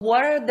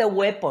What are the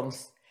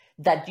weapons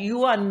that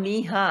you and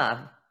me have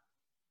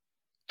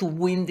to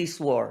win this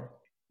war?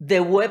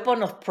 The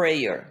weapon of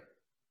prayer,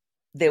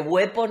 the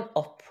weapon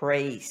of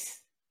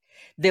praise,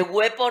 the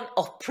weapon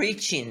of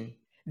preaching,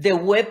 the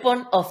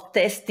weapon of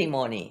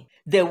testimony,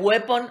 the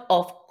weapon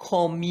of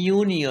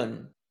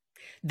communion,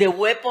 the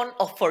weapon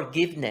of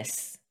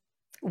forgiveness.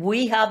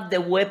 We have the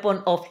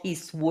weapon of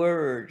His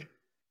Word.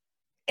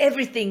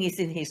 Everything is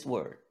in His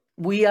Word.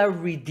 We are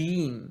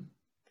redeemed.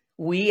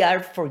 We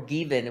are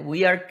forgiven.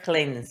 We are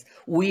cleansed.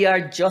 We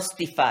are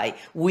justified.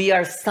 We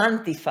are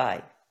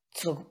sanctified.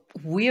 So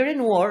we're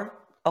in war,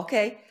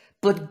 okay?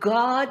 But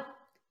God,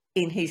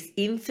 in His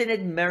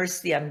infinite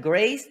mercy and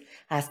grace,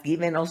 has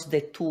given us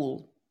the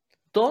tool.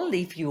 Don't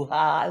leave your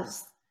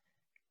house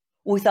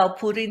without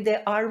putting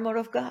the armor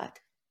of God.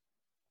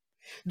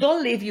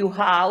 Don't leave your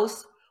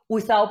house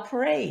without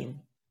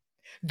praying.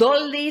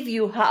 Don't leave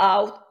your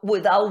house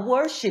without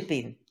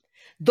worshiping.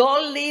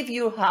 Don't leave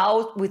your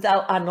house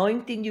without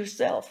anointing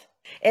yourself.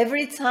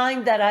 Every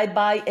time that I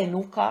buy a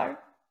new car,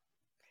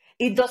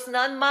 it does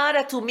not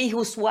matter to me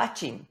who's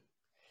watching.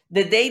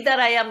 The day that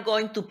I am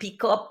going to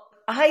pick up,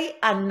 I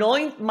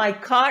anoint my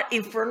car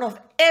in front of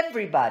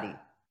everybody.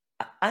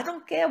 I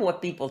don't care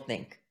what people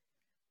think.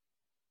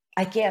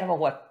 I care about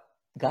what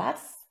God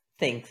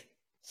thinks.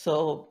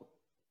 So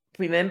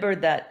remember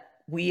that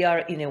we are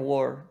in a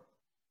war,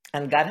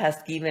 and God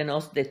has given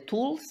us the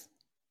tools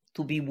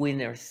to be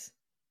winners.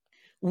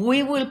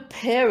 We will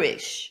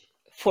perish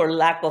for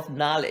lack of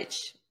knowledge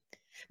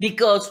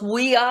because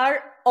we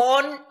are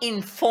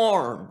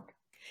uninformed.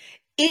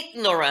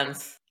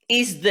 Ignorance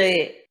is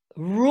the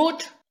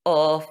root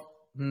of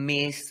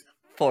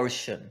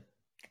misfortune.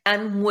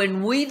 And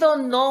when we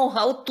don't know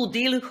how to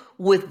deal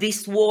with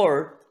this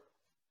war,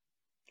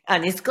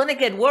 and it's going to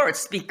get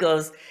worse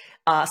because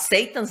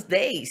Satan's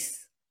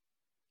days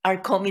are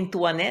coming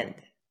to an end.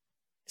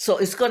 So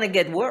it's going to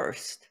get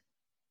worse.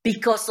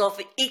 Because of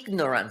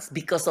ignorance,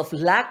 because of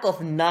lack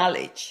of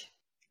knowledge,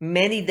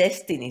 many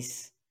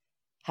destinies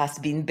has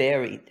been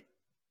buried.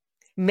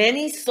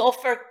 Many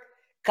suffer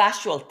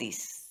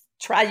casualties,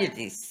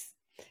 tragedies,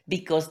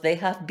 because they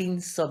have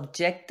been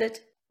subjected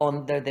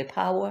under the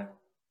power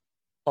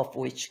of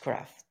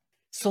witchcraft.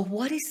 So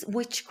what is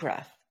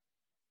witchcraft?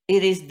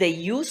 It is the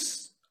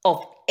use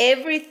of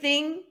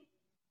everything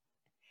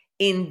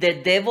in the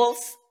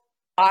devil's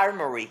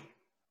armory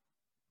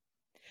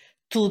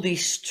to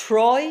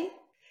destroy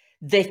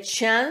the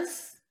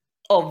chance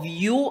of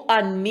you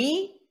and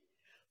me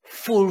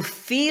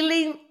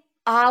fulfilling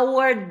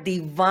our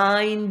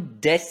divine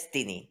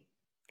destiny,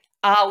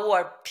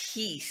 our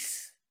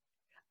peace,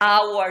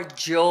 our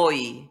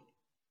joy,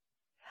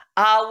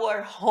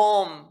 our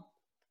home,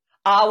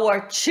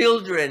 our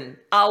children,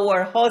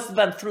 our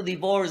husband through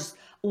divorce,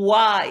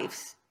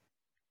 wives,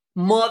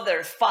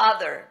 mother,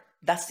 father.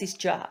 That's his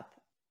job.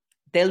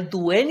 They'll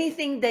do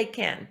anything they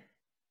can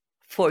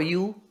for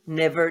you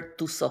never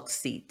to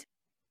succeed.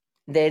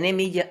 The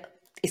enemy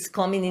is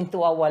coming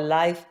into our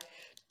life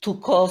to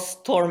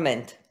cause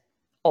torment,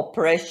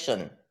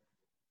 oppression,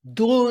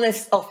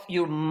 dullness of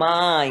your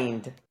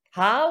mind.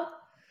 How?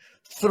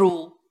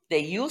 Through the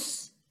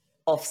use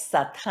of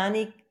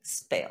satanic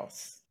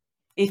spells.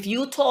 If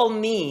you told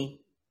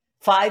me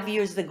 5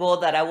 years ago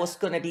that I was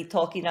going to be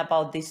talking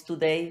about this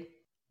today,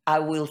 I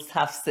will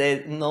have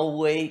said, no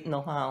way,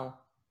 no how.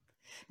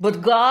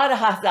 But God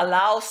has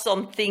allowed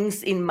some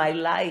things in my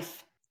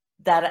life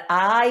that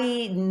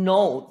I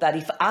know that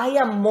if I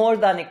am more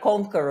than a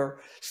conqueror,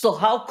 so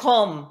how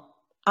come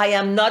I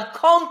am not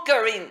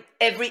conquering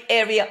every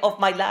area of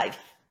my life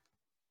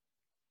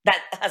that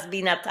has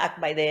been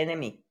attacked by the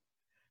enemy?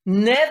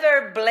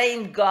 Never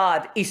blame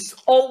God. It's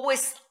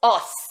always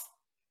us.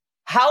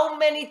 How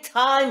many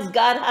times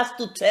God has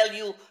to tell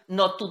you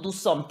not to do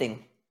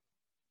something?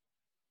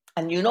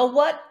 And you know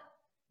what?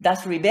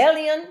 That's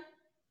rebellion.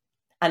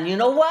 And you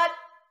know what?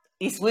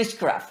 It's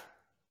witchcraft.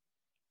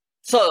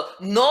 So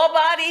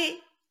nobody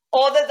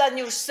other than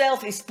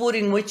yourself is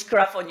putting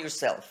witchcraft on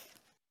yourself.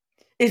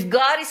 If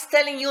God is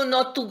telling you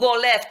not to go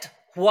left,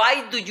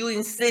 why do you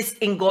insist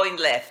in going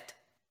left?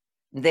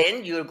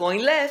 Then you're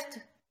going left.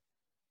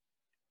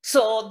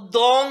 So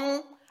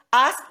don't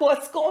ask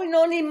what's going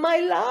on in my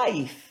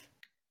life.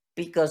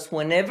 Because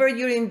whenever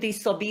you're in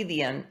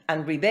disobedience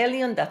and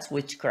rebellion, that's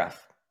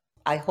witchcraft.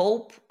 I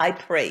hope, I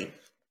pray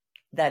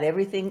that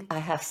everything I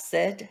have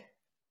said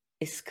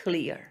is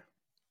clear.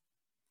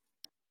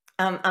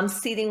 I'm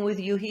sitting with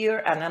you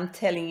here and I'm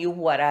telling you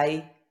what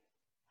I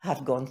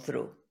have gone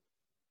through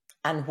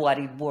and what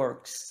it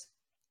works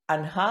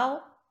and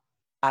how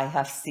I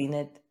have seen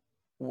it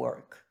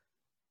work.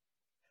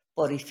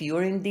 But if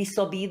you're in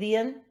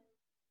disobedience,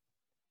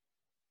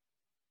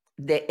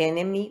 the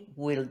enemy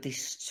will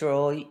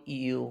destroy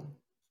you.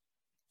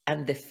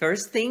 And the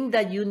first thing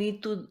that you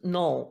need to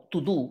know to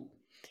do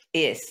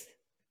is,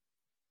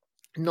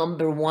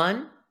 number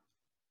one,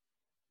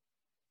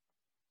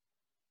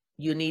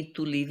 you need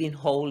to live in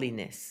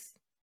holiness.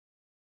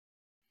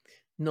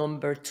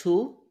 Number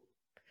two,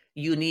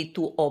 you need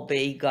to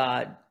obey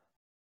God.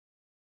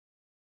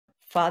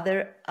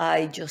 Father,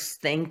 I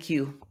just thank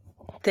you.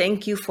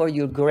 Thank you for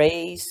your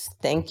grace.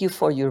 Thank you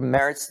for your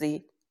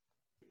mercy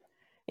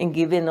in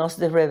giving us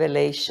the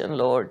revelation,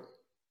 Lord.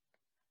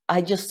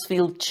 I just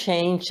feel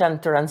changed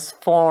and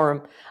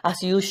transformed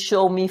as you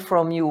show me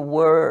from your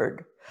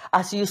word,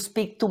 as you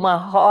speak to my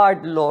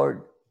heart,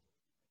 Lord.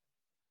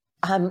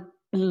 I'm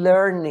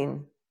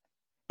learning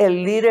a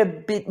little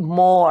bit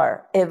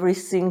more every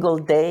single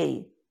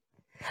day.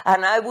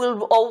 And I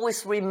will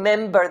always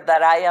remember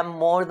that I am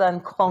more than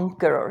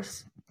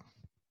conquerors,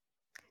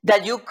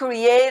 that you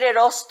created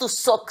us to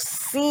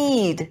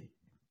succeed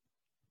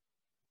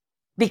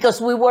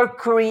because we were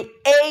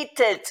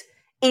created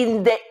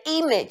in the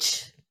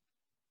image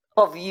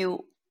of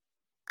you,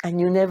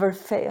 and you never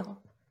fail.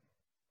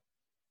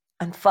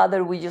 And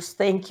Father, we just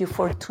thank you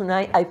for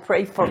tonight. I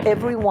pray for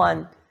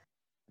everyone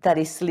that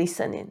is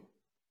listening.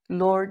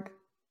 Lord,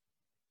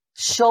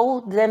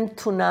 show them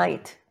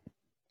tonight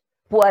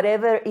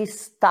whatever is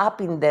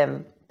stopping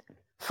them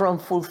from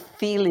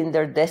fulfilling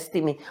their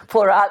destiny,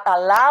 for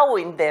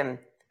allowing them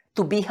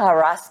to be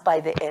harassed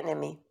by the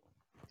enemy.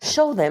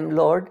 Show them,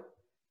 Lord,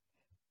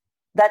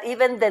 that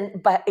even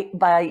then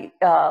by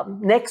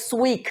next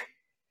week,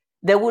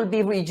 they will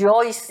be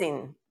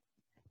rejoicing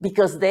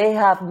because they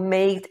have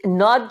made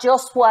not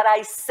just what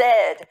I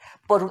said,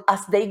 but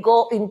as they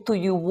go into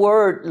your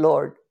word,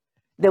 Lord,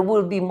 there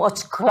will be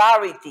much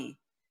clarity,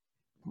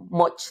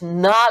 much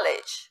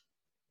knowledge.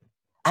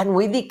 And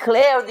we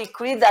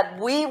decree that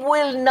we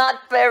will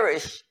not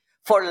perish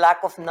for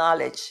lack of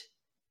knowledge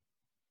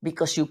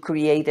because you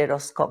created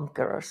us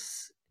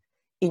conquerors.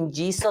 In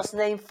Jesus'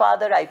 name,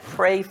 Father, I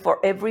pray for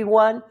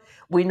everyone.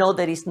 We know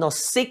there is no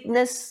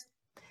sickness,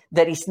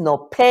 there is no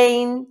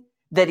pain,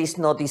 there is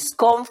no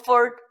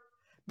discomfort,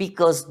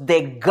 because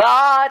the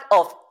God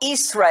of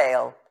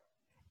Israel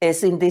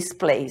is in this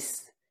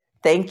place.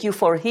 Thank you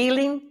for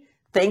healing.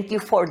 Thank you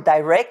for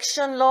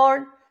direction,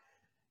 Lord.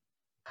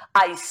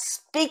 I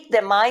speak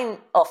the mind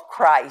of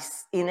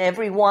Christ in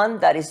everyone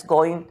that is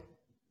going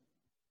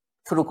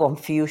through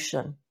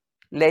confusion.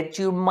 Let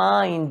your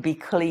mind be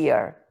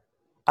clear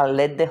and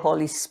let the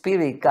Holy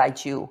Spirit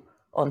guide you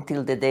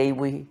until the day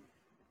we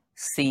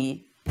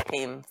see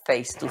him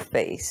face to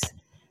face.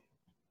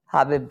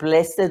 Have a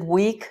blessed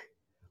week.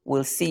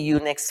 We'll see you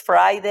next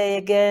Friday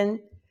again.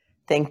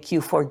 Thank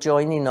you for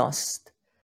joining us.